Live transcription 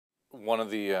one of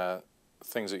the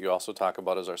things that you also talk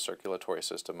about is our circulatory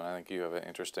system, and I think you have an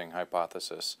interesting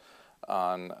hypothesis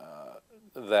on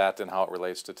that and how it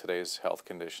relates to today's health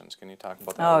conditions. Can you talk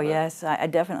about that a Oh, little bit? yes. I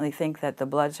definitely think that the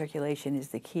blood circulation is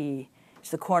the key.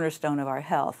 It's the cornerstone of our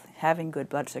health. Having good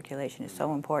blood circulation is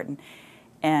so important,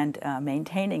 and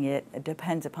maintaining it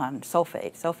depends upon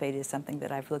sulfate. Sulfate is something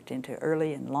that I've looked into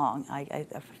early and long. I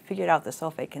figured out the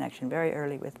sulfate connection very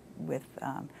early with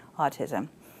autism.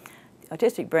 The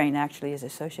autistic brain actually is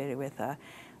associated with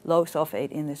low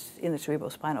sulfate in the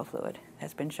cerebrospinal fluid.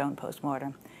 That's been shown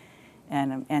post-mortem.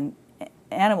 And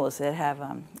animals that have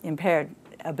impaired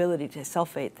ability to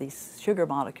sulfate these sugar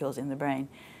molecules in the brain,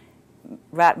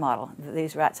 rat model,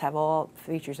 these rats have all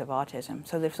features of autism.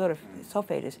 So they've sort of,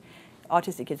 sulfate is,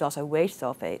 autistic kids also waste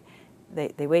sulfate.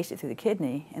 They waste it through the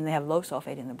kidney, and they have low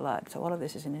sulfate in the blood. So all of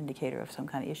this is an indicator of some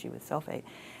kind of issue with sulfate.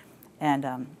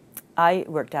 And I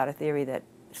worked out a theory that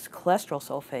cholesterol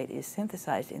sulfate is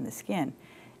synthesized in the skin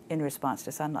in response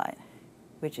to sunlight,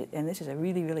 and this is a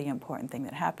really, really important thing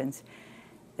that happens.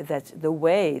 That's the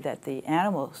way that the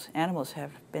animals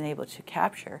have been able to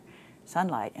capture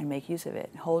sunlight and make use of it,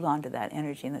 hold on to that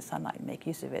energy in the sunlight and make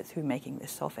use of it through making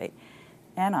this sulfate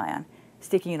anion,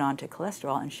 sticking it onto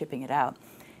cholesterol and shipping it out.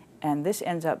 And this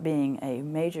ends up being a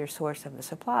major source of the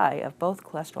supply of both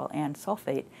cholesterol and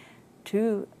sulfate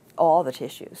to all the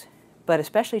tissues, but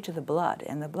especially to the blood.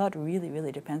 And the blood really,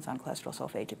 really depends on cholesterol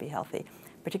sulfate to be healthy,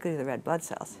 particularly the red blood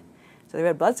cells. So the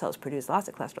red blood cells produce lots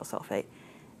of cholesterol sulfate,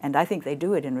 and I think they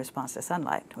do it in response to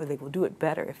sunlight, or they will do it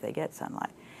better if they get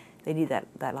sunlight. They need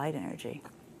that light energy.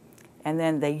 And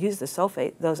then they use the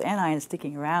sulfate, those anions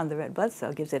sticking around the red blood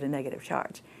cell gives it a negative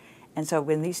charge. And so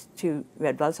when these two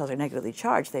red blood cells are negatively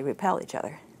charged, they repel each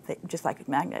other, just like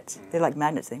magnets. They're like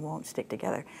magnets, they won't stick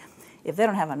together. If they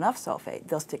don't have enough sulfate,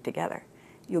 they'll stick together.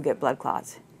 You'll get blood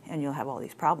clots, and you'll have all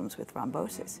these problems with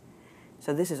thrombosis.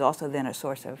 So this is also then a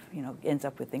source of, ends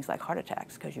up with things like heart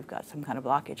attacks, because you've got some kind of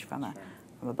blockage from a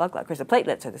blood clot. Of course, the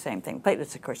platelets are the same thing.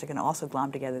 Platelets, of course, are going to also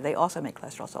glom together. They also make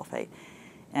cholesterol sulfate.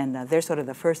 And they're sort of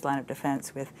the first line of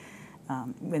defense with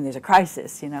when there's a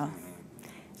crisis,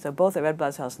 So both the red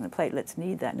blood cells and the platelets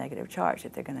need that negative charge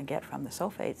that they're going to get from the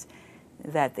sulfates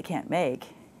that they can't make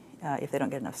if they don't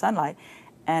get enough sunlight.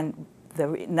 And the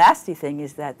nasty thing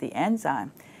is that the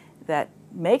enzyme that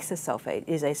makes the sulfate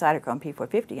is a cytochrome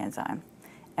P450 enzyme.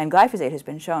 And glyphosate has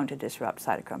been shown to disrupt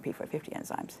cytochrome P450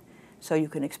 enzymes. So you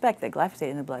can expect that glyphosate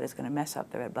in the blood is going to mess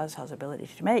up the red blood cells' ability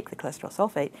to make the cholesterol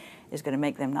sulfate, is going to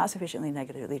make them not sufficiently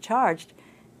negatively charged,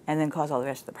 and then cause all the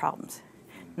rest of the problems.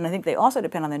 And I think they also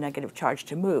depend on the negative charge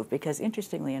to move, because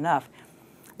interestingly enough,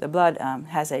 the blood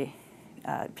has a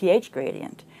pH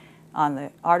gradient on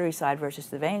the artery side versus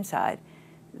the vein side.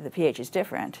 The pH is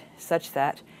different, such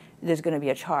that there's going to be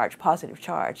a charge, positive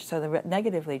charge. So the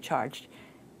negatively charged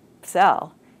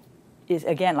cell is,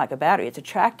 again, like a battery. It's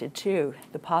attracted to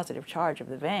the positive charge of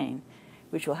the vein,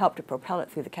 which will help to propel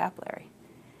it through the capillary.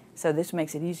 So this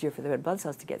makes it easier for the red blood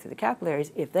cells to get through the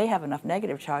capillaries if they have enough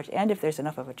negative charge and if there's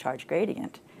enough of a charge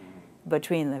gradient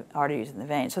between the arteries and the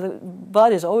veins. So the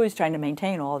blood is always trying to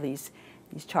maintain all these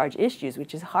charge issues,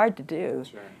 which is hard to do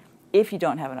if you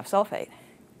don't have enough sulfate.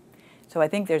 So I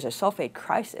think there's a sulfate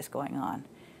crisis going on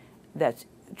that's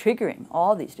triggering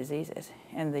all these diseases.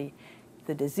 And the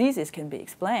diseases can be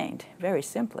explained very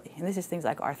simply. And this is things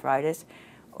like arthritis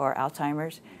or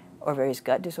Alzheimer's or various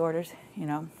gut disorders,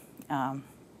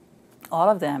 all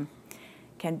of them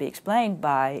can be explained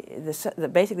by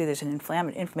basically there's an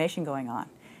inflammation going on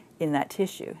in that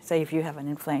tissue. Say if you have an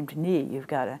inflamed knee, you've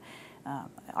got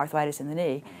arthritis in the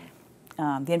knee,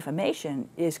 the inflammation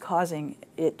is causing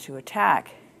it to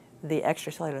attack the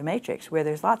extracellular matrix where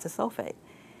there's lots of sulfate.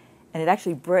 And it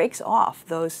actually breaks off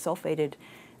those sulfated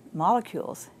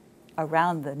molecules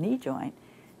around the knee joint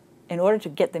in order to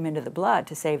get them into the blood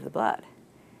to save the blood.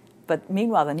 But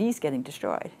meanwhile, the knee's getting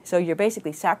destroyed. So you're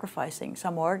basically sacrificing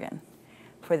some organ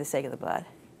for the sake of the blood.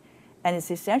 And it's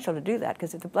essential to do that,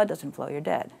 because if the blood doesn't flow, you're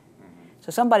dead.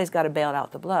 So somebody's got to bail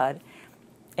out the blood,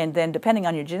 and then depending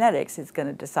on your genetics, it's going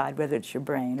to decide whether it's your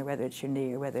brain or whether it's your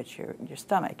knee or whether it's your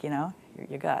stomach, your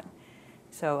gut.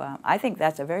 So I think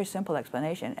that's a very simple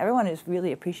explanation. Everyone is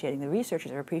really appreciating, the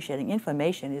researchers are appreciating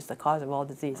inflammation is the cause of all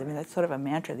disease. I mean, that's sort of a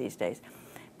mantra these days.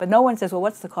 But no one says, well,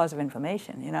 what's the cause of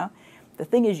inflammation, The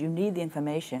thing is, you need the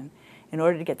inflammation in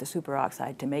order to get the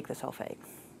superoxide to make the sulfate.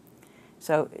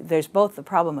 So there's both the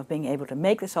problem of being able to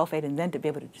make the sulfate and then to be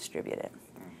able to distribute it.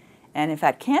 And in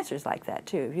fact, cancer is like that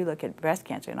too. If you look at breast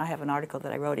cancer, and I have an article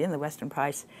that I wrote in the Western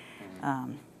Price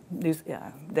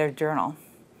their journal,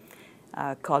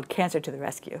 called Cancer to the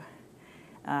Rescue.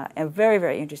 And very,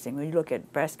 very interesting when you look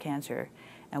at breast cancer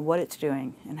and what it's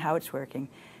doing and how it's working.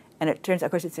 And it turns out,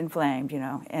 of course, it's inflamed, you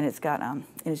know, and it's got, and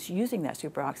it's using that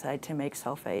superoxide to make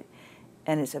sulfate,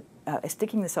 and it's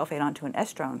sticking the sulfate onto an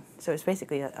estrone. So it's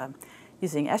basically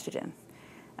using estrogen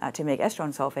to make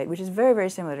estrone sulfate, which is very, very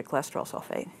similar to cholesterol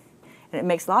sulfate. And it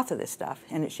makes lots of this stuff,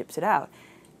 and it ships it out,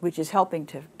 which is helping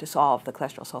to solve the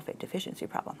cholesterol sulfate deficiency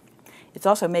problem. It's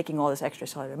also making all this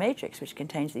extracellular matrix, which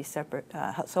contains these separate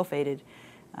sulfated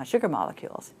sugar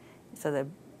molecules. So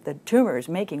the tumor is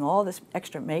making all this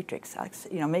extra matrix,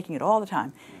 you know, making it all the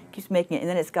time, keeps making it, and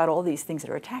then it's got all these things that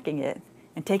are attacking it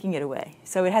and taking it away.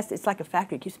 So it's like a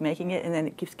factory, it keeps making it, and then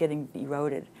it keeps getting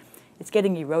eroded. It's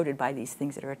getting eroded by these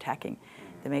things that are attacking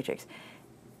the matrix.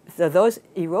 So those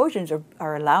erosions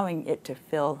are allowing it to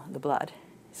fill the blood.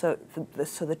 So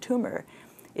the tumor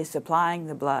is supplying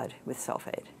the blood with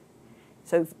sulfate.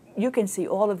 So you can see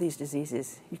all of these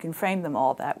diseases, you can frame them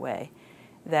all that way,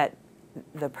 that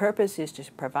the purpose is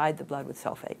to provide the blood with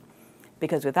sulfate,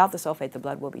 because without the sulfate, the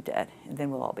blood will be dead, and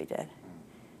then we'll all be dead.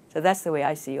 So that's the way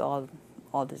I see all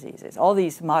diseases. All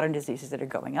these modern diseases that are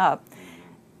going up,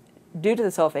 due to the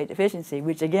sulfate deficiency,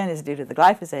 which again is due to the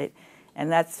glyphosate,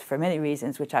 and that's for many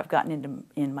reasons, which I've gotten into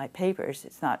in my papers.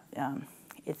 It's not,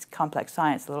 it's complex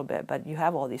science a little bit, but you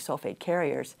have all these sulfate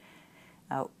carriers,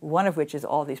 one of which is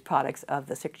all these products of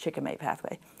the shikimate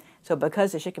pathway. So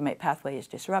because the shikimate pathway is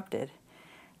disrupted,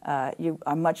 you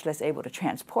are much less able to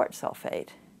transport sulfate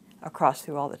across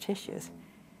through all the tissues,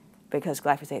 because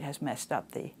glyphosate has messed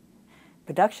up the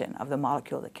production of the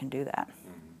molecule that can do that.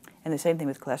 And the same thing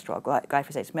with cholesterol.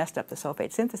 Glyphosate's messed up the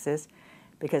sulfate synthesis,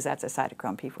 because that's a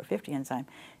cytochrome P450 enzyme.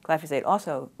 Glyphosate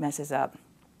also messes up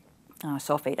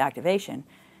sulfate activation,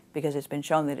 because it's been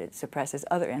shown that it suppresses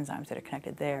other enzymes that are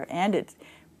connected there, and it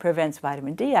prevents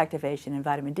vitamin D activation, and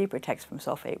vitamin D protects from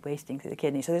sulfate wasting through the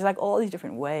kidney. So there's like all these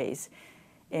different ways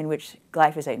in which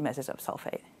glyphosate messes up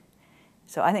sulfate.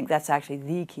 So I think that's actually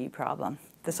the key problem.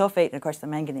 The sulfate and, of course, the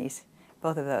manganese,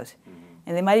 both of those.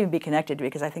 And they might even be connected,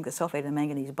 because I think the sulfate and the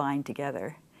manganese bind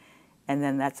together, and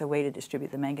then that's a way to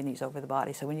distribute the manganese over the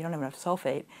body. So when you don't have enough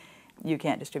sulfate, you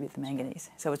can't distribute the manganese.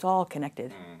 So it's all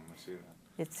connected. I see that.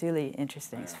 It's really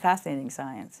interesting. Yeah. It's fascinating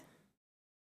science.